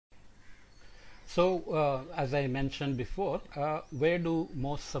As I mentioned before, where do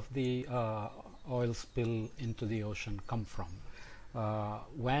most of the oil spill into the ocean come from?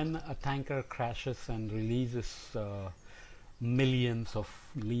 When a tanker crashes and releases millions of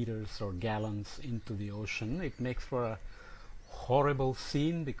liters or gallons into the ocean, it makes for a horrible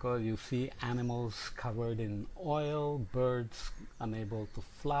scene because you see animals covered in oil, birds unable to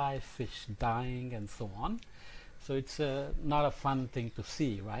fly, fish dying, and so on. So it's not a fun thing to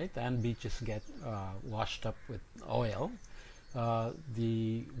see, right? And beaches get washed up with oil.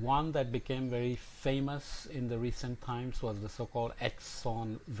 The one that became very famous in the recent times was the so-called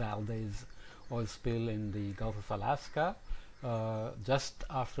Exxon Valdez oil spill in the Gulf of Alaska. Just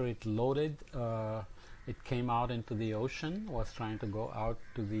after it loaded, it came out into the ocean, was trying to go out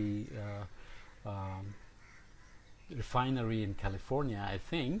to the refinery in California, I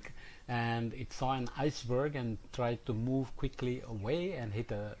think, and it saw an iceberg and tried to move quickly away and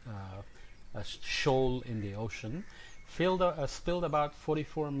hit a shoal in the ocean. Spilled about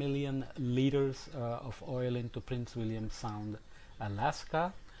 44 million liters of oil into Prince William Sound,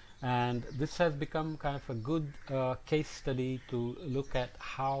 Alaska, and this has become kind of a good case study to look at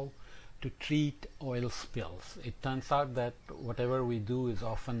how to treat oil spills. It turns out that whatever we do is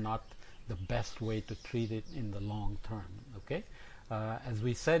often not the best way to treat it in the long term. Okay, as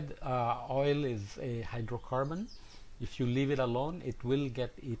we said, oil is a hydrocarbon. If you leave it alone, it will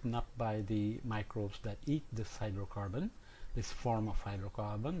get eaten up by the microbes that eat this hydrocarbon, this form of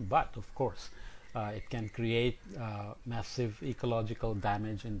hydrocarbon. But of course, it can create massive ecological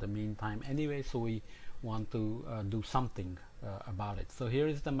damage in the meantime anyway, so we want to do something about it. So here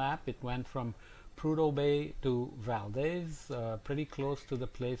is the map. It went from Prudhoe Bay to Valdez, pretty close to the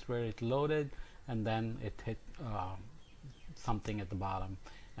place where it loaded, and then it hit something at the bottom,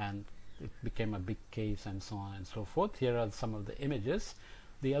 and it became a big case, and so on and so forth. Here are some of the images.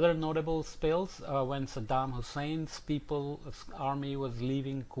 The other notable spills when Saddam Hussein's army was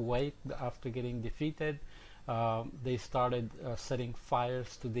leaving Kuwait after getting defeated, they started setting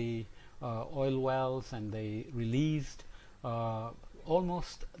fires to the oil wells, and they released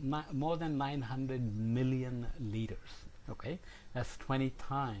almost more than 900 million liters. Okay, that's 20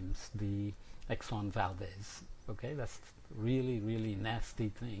 times the Exxon Valdez. Okay, that's really nasty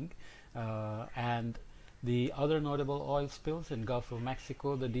thing. And the other notable oil spills in Gulf of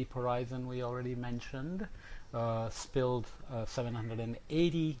Mexico, the Deep Horizon we already mentioned, spilled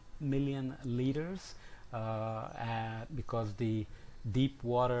 780 million liters because the deep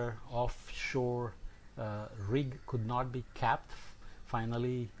water offshore rig could not be capped.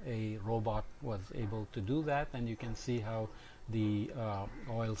 Finally, a robot was able to do that, and you can see how the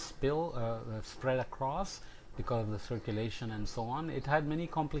oil spill spread across because of the circulation and so on. It had many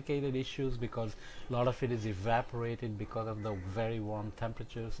complicated issues because a lot of it is evaporated because of the very warm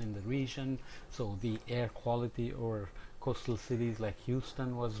temperatures in the region. So the air quality over coastal cities like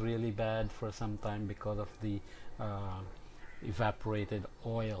Houston was really bad for some time because of the evaporated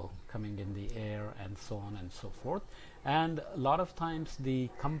oil coming in the air, and so on and so forth. And a lot of times the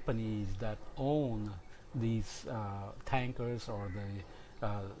companies that own these tankers or the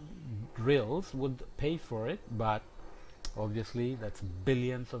drills would pay for it, but obviously that's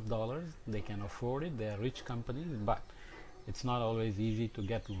billions of dollars. They can afford it. They are rich companies, but it's not always easy to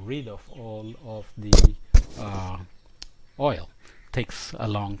get rid of all of the oil. Takes a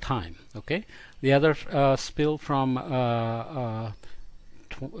long time. Okay, the other spill from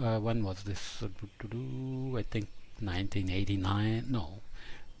when was this? I think 1989. No,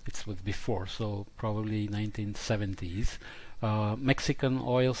 it was before, so probably 1970s. Mexican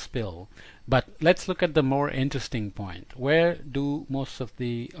oil spill. But let's look at the more interesting point. Where do most of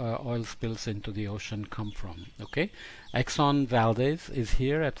the oil spills into the ocean come from? Okay, Exxon Valdez is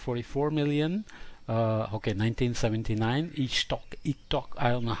here at 44 million. Okay, 1979. Ichtok, I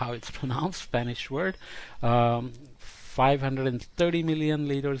don't know how it's pronounced, Spanish word. 530 million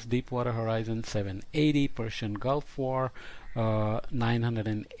liters, Deepwater Horizon 780, Persian Gulf War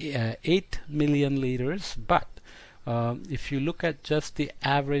 908 million liters. But if you look at just the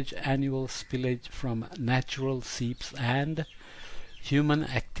average annual spillage from natural seeps and human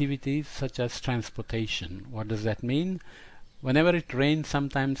activities such as transportation, what does that mean? Whenever it rains,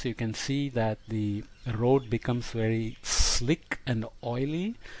 sometimes you can see that the road becomes very slick and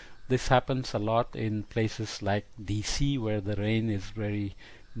oily. This happens a lot in places like DC, where the rain is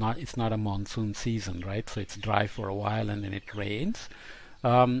it's not a monsoon season, right? So it's dry for a while and then it rains.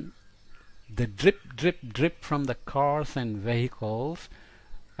 The drip from the cars and vehicles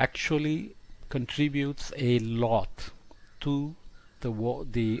actually contributes a lot to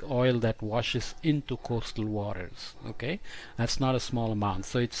the oil that washes into coastal waters. Okay, that's not a small amount.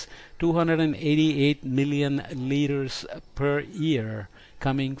 So it's 288 million liters per year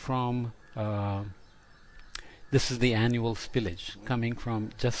coming from this is the annual spillage coming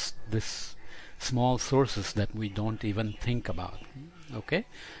from just this small sources that we don't even think about. Okay,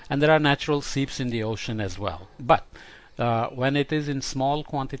 and there are natural seeps in the ocean as well, but when it is in small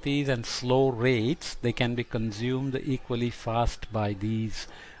quantities and slow rates, they can be consumed equally fast by these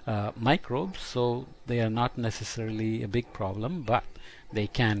microbes, so they are not necessarily a big problem, but they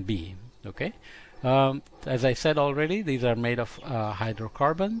can be. Okay, as I said already, these are made of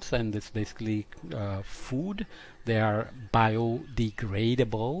hydrocarbons, and it's basically food. They are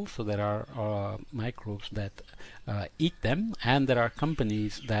biodegradable, so there are microbes that eat them, and there are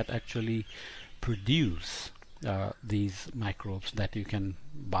companies that actually produce these microbes that you can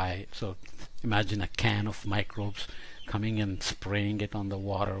buy. So imagine a can of microbes coming and spraying it on the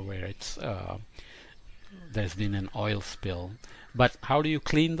water where it's there's been an oil spill. But how do you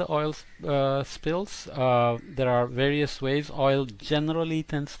clean the oil spills? There are various ways. Oil generally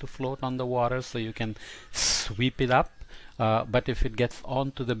tends to float on the water, so you can sweep it up. But if it gets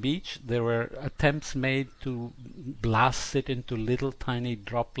onto the beach, there were attempts made to blast it into little tiny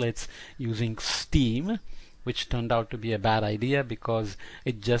droplets using steam, which turned out to be a bad idea because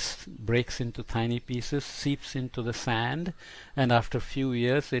it just breaks into tiny pieces, seeps into the sand, and after a few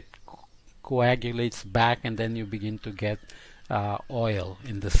years it coagulates back, and then you begin to get oil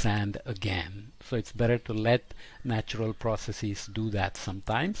in the sand again. So it's better to let natural processes do that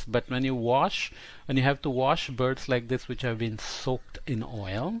sometimes. But when you have to wash birds like this which have been soaked in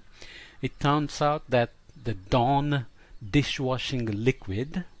oil, it turns out that the Dawn dishwashing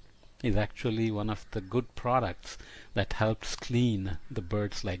liquid is actually one of the good products that helps clean the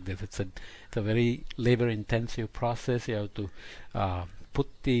birds like this. It's a very labor intensive process. You have to put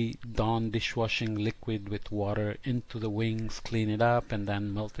the Dawn dishwashing liquid with water into the wings, clean it up, and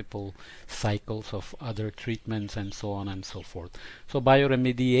then multiple cycles of other treatments and so on and so forth. So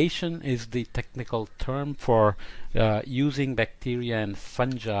bioremediation is the technical term for using bacteria and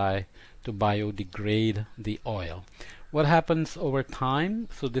fungi to biodegrade the oil. What happens over time?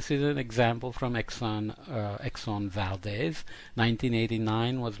 So this is an example from Exxon Valdez.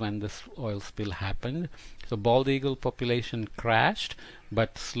 1989 was when this oil spill happened. So bald eagle population crashed,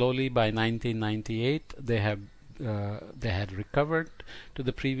 but slowly by 1998 they had recovered to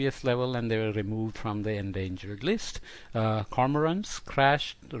the previous level, and they were removed from the endangered list. Cormorants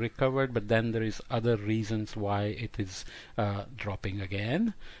crashed, recovered, but then there is other reasons why it is dropping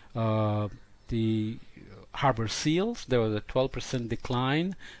again. The harbor seals, there was a 12%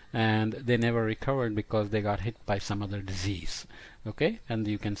 decline, and they never recovered because they got hit by some other disease. Okay, and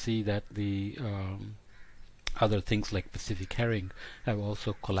you can see that the other things like Pacific herring have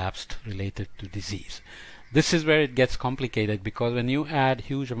also collapsed related to disease. This is where it gets complicated, because when you add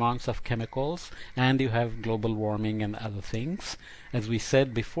huge amounts of chemicals and you have global warming and other things, as we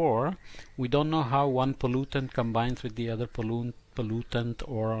said before, we don't know how one pollutant combines with the other pollutant,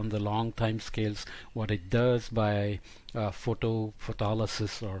 or on the long time scales what it does by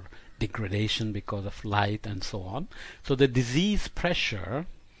photolysis or degradation because of light and so on. So the disease pressure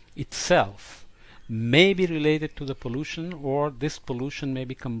itself may be related to the pollution, or this pollution may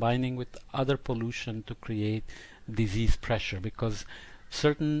be combining with other pollution to create disease pressure, because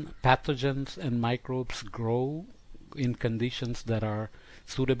certain pathogens and microbes grow in conditions that are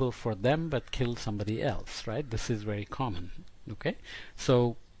suitable for them but kill somebody else, right? This is very common. Okay,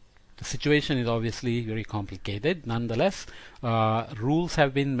 so the situation is obviously very complicated. Nonetheless, rules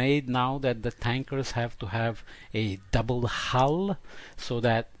have been made now that the tankers have to have a double hull so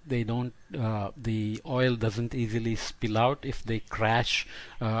that they don't the oil doesn't easily spill out if they crash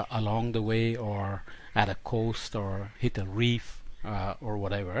along the way or at a coast or hit a reef or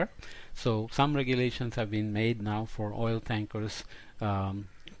whatever. So some regulations have been made now for oil tankers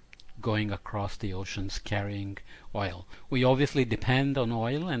going across the oceans carrying oil. We obviously depend on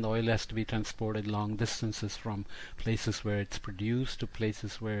oil, and oil has to be transported long distances from places where it's produced to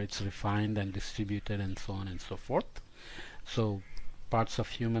places where it's refined and distributed and so on and so forth. So parts of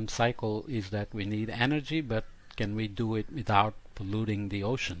human cycle is that we need energy, but can we do it without polluting the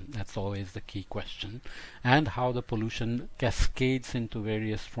ocean? That's always the key question, and how the pollution cascades into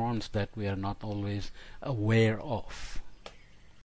various forms that we are not always aware of.